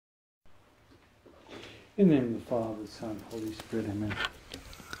In the name of the Father, Son, Holy Spirit, amen.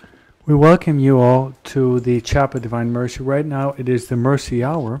 We welcome you all to the Chaplet Divine Mercy. Right now it is the mercy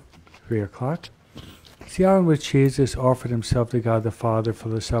hour, 3 o'clock. It's the hour in which Jesus offered himself to God the Father for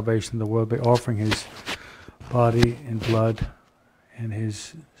the salvation of the world by offering his body and blood and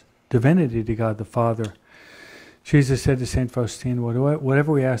his divinity to God the Father. Jesus said to St. Faustina,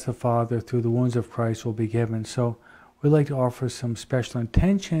 whatever we ask the Father through the wounds of Christ will be given. So we'd like to offer some special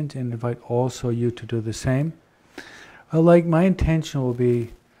intentions and invite also you to do the same. My intention will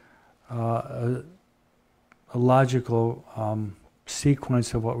be a logical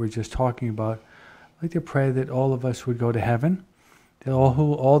sequence of what we're just talking about. I'd like to pray that all of us would go to heaven, that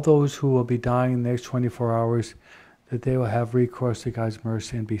all those who will be dying in the next 24 hours, that they will have recourse to God's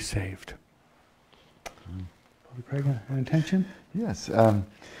mercy and be saved. Are we praying an intention? Yes.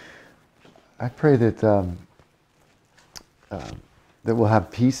 I pray that that we'll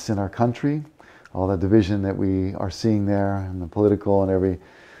have peace in our country, all the division that we are seeing there, and the political and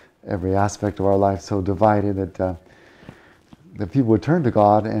every aspect of our life so divided that people would turn to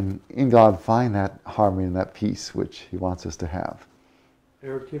God and in God find that harmony and that peace which He wants us to have.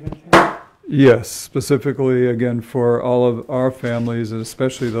 Eric, you have anything? Yes, specifically again for all of our families, and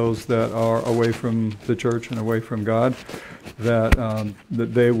especially those that are away from the church and away from God, that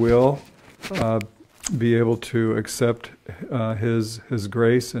they will be able to accept His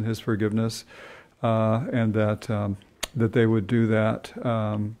grace and His forgiveness, and that they would do that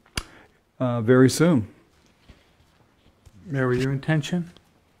very soon. Mary, your intention?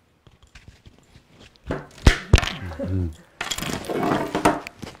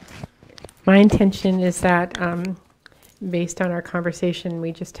 My intention is that, based on our conversation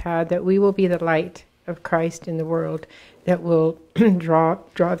we just had, that we will be the light of Christ in the world, that will draw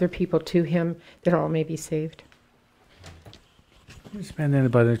other people to Him, that all may be saved. We'll spend then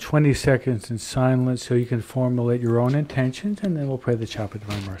about 20 seconds in silence so you can formulate your own intentions, and then we'll pray the Chaplet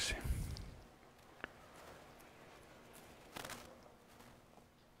Divine Mercy.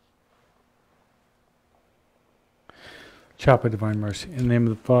 Chaplet Divine Mercy. In the name of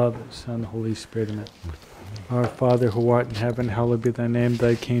the Father, Son, Holy Spirit, amen. Our Father who art in heaven, hallowed be thy name.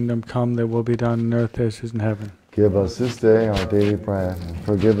 Thy kingdom come, thy will be done on earth as it is in heaven. Give us this day our daily bread, and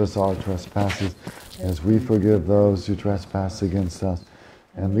forgive us our trespasses, as we forgive those who trespass against us.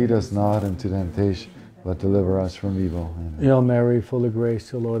 And lead us not into temptation, but deliver us from evil. Amen. Hail Mary, full of grace,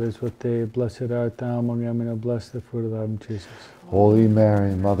 the Lord is with thee. Blessed art thou among women, and blessed the fruit of thy womb, Jesus. Holy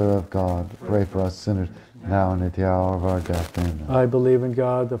Mary, Mother of God, pray for us sinners, now and at the hour of our death. Amen. I believe in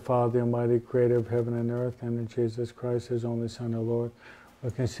God, the Father Almighty, creator of heaven and earth, and in Jesus Christ, his only Son, our Lord, who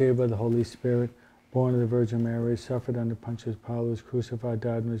was conceived by the Holy Spirit, born of the Virgin Mary, suffered under Pontius Pilate, was crucified,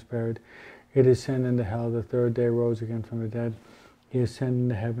 died, and was buried. He descended into hell, the third day rose again from the dead. He ascended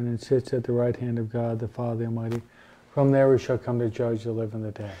into heaven and sits at the right hand of God, the Father Almighty. From there he shall come to judge the living and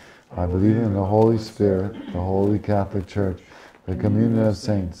the dead. I believe in the Holy Spirit, the Holy Catholic Church, the communion of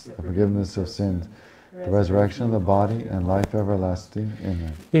saints, the forgiveness of sins, the resurrection of the body, and life everlasting.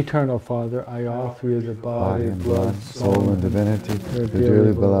 Amen. Eternal Father, I offer you the body and blood, soul, and divinity of your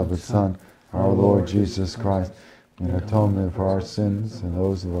dearly beloved Son, our Lord Jesus Christ, in atonement for our sins and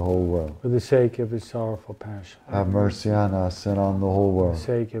those of the whole world. for the sake of his sorrowful passion. Have mercy on us and on the whole For the world.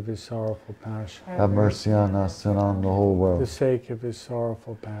 sake of his sorrowful passion. Have mercy on us and on the whole For the world. sake of his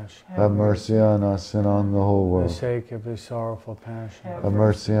sorrowful passion. Have mercy on us and on the whole For the world. sake of his sorrowful passion. Have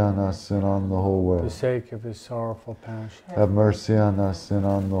mercy on us and on the whole For the world. sake of his sorrowful passion. Have mercy on us and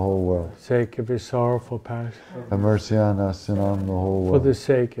on the whole world. For the sake of his sorrowful passion. Have mercy on us and on the whole For the world.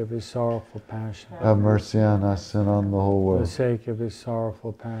 sake of his sorrowful passion. Have mercy on us and on the whole For the world. sake of his sorrowful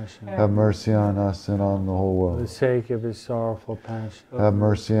passion. Have mercy on us and on the whole For the world. sake of his sorrowful passion. Have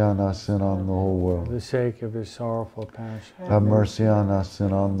mercy on us and on the whole For world. the sake of his sorrowful passion. Have mercy on us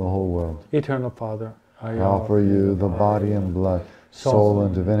and on the whole world. Eternal Father, I offer you the body and blood, soul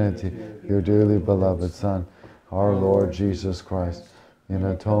and divinity of your dearly beloved Son, our Lord Jesus Christ, in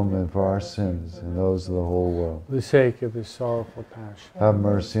atonement for our sins and those of the whole world. for the sake of his sorrowful passion. Have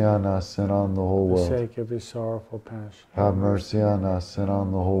mercy on us and on the whole For the world. sake of his sorrowful passion. Have mercy on us and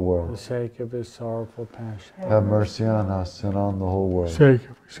on the whole For the world. sake of his sorrowful passion. Have mercy on us and on the whole For the world. sake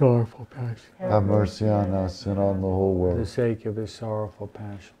of his sorrowful passion. Have mercy on us and on the whole For the world. sake of his sorrowful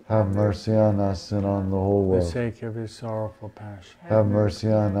passion. Have mercy on us and on the whole For the world. sake of his sorrowful passion. Have mercy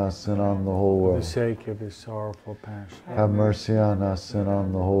on us and on the whole For the world. sake of his sorrowful passion. Have mercy on us and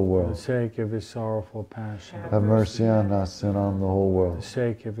on the whole For the world. sake of his sorrowful passion. Have mercy on us and on the whole For the world.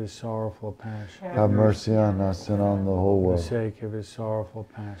 sake of his sorrowful passion. Have mercy on us and on the whole For the world. sake of his sorrowful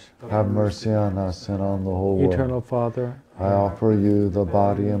passion. Have mercy on us and on the whole world. Eternal Father, I offer you the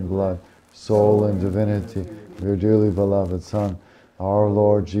body and blood, soul, and divinity of your dearly beloved Son, our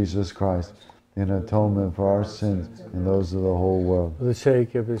Lord Jesus Christ, in atonement for our sins and those of the whole world. For the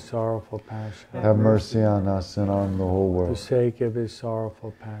sake of his sorrowful passion. Have mercy on us and on the whole For the world. sake of his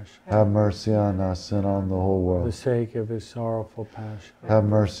sorrowful passion. Have mercy on us and on the whole For the world. sake of his sorrowful passion. Have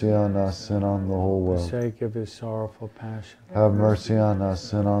mercy on us and on the whole For the world. sake of his sorrowful passion. Have mercy on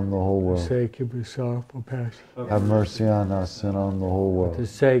us and on the whole For the world. sake of his sorrowful passion. Have mercy on us and on the whole For the world.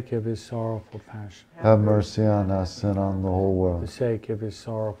 sake of his sorrowful passion. Have mercy on us and on the whole For the world. sake of his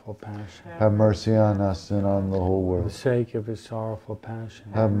sorrowful passion. Have mercy on us and on the whole For the world. sake of his sorrowful passion.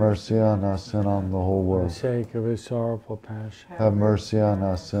 Have mercy on us and on the whole For the world. sake of his sorrowful passion. Have mercy on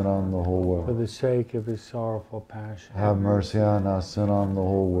us and on the whole For world. the sake of his sorrowful passion. Have mercy on us and on the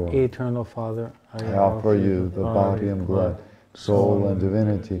whole world. Eternal Father, I offer you the body and blood, soul and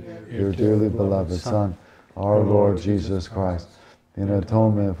divinity of your dearly beloved Son, our Lord Jesus Christ, in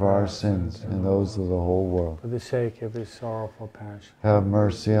atonement for our sins and those of the whole world. for the sake of his sorrowful passion. Have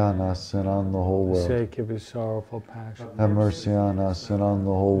mercy on us and on the whole For the world. sake of his sorrowful passion. Have mercy on us and on the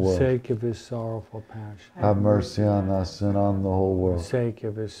whole For the world. sake of his sorrowful passion. Have mercy on us and on the whole For the world. sake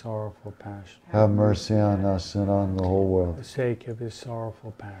of his sorrowful passion. Have mercy on us and on the whole For world. the sake of his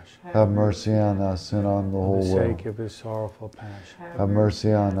sorrowful passion. Have mercy on us and on the For whole the world. sake of his sorrowful passion. Have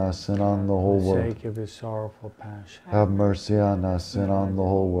mercy on us and on the For whole the world. sake of his sorrowful passion. Have mercy on us and on the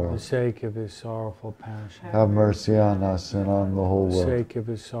whole For the world. sake of his sorrowful passion. Have mercy on us and on the whole For the world. sake of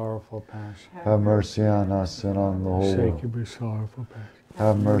his sorrowful passion. Have mercy on us and on the For the whole sake world. of his sorrowful passion.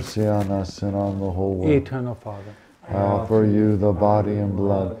 Have mercy on us and on the whole world. Eternal Father, I offer you the body and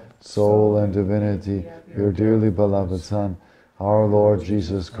blood, soul and divinity of your dearly beloved Son, our Lord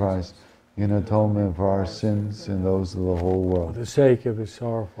Jesus Christ, in atonement for our sins and those of the whole for world. the sake of his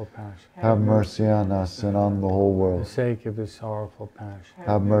sorrowful passion. Have mercy on us and on the whole For the world. sake of his sorrowful passion.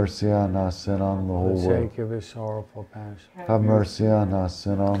 Have mercy on us and on the For whole the world. sake of his sorrowful passion. Have mercy on us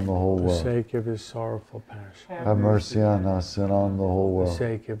and on the whole For the world. sake of his sorrowful passion. Have mercy on us and on the whole For the world.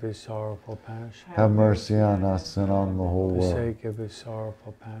 sake of his sorrowful passion. Have mercy on us and on the whole For the world. sake of his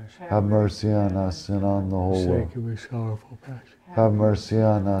sorrowful passion. Have mercy on us and on the For whole the world. sake of his sorrowful passion. Have mercy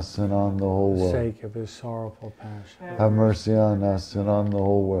on us and on the whole For the world. sake of his sorrowful passion. Have mercy on us and on the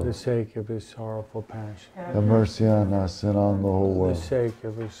whole For the world. sake of his sorrowful passion. Have mercy on us and on the whole For the world. sake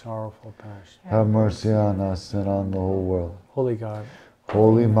of his sorrowful passion. Have mercy on us and on the whole world. Holy God,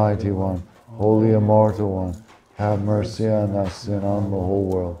 Holy Mighty One, Holy Immortal One, have mercy on us and on the whole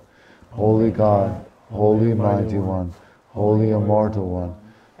world. Holy God, Holy Mighty One, Holy Immortal One,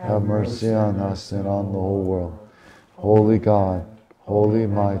 have mercy on us and on the whole world. Holy God, Holy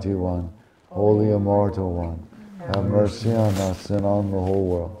Mighty One, Holy Immortal One, have mercy on us and on the whole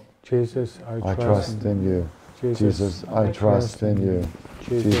world. Jesus, I trust in you. Jesus, I trust in you.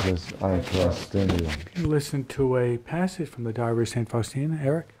 Jesus, I trust in you. You listen to a passage from the Diary of St. Faustina.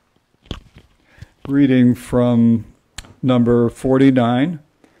 Eric? Reading from number 49.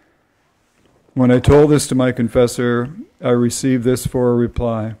 When I told this to my confessor, I received this for a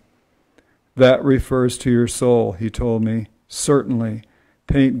reply. That refers to your soul, he told me. Certainly,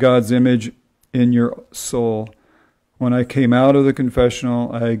 paint God's image in your soul. When I came out of the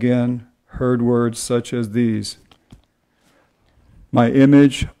confessional, I again heard words such as these. My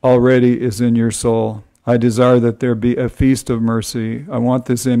image already is in your soul. I desire that there be a feast of mercy. I want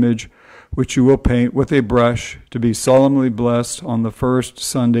this image, which you will paint with a brush, to be solemnly blessed on the first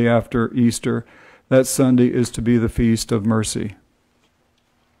Sunday after Easter. That Sunday is to be the feast of mercy.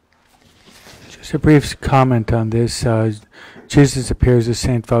 Just a brief comment on this. Jesus appears as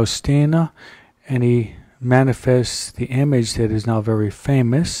St. Faustina, and he manifests the image that is now very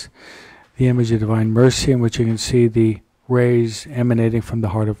famous, the image of divine mercy, in which you can see the rays emanating from the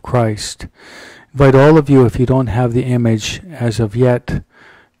heart of Christ. Invite all of you, if you don't have the image as of yet,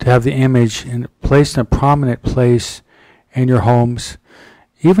 to have the image placed in a prominent place in your homes,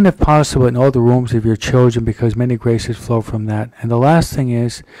 even if possible in all the rooms of your children, because many graces flow from that. And the last thing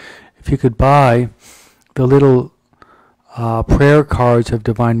is, if you could buy the little prayer cards of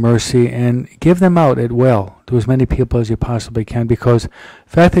Divine Mercy and give them out at will to as many people as you possibly can, because the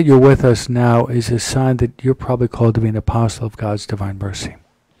fact that you're with us now is a sign that you're probably called to be an apostle of God's Divine Mercy.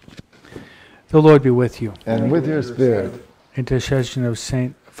 The Lord be with you. And with your spirit. Intercession of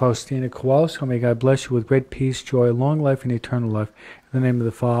Saint Faustina Kowalska, may God bless you with great peace, joy, long life, and eternal life. In the name of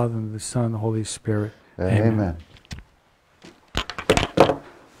the Father, and of the Son, and the Holy Spirit. Amen.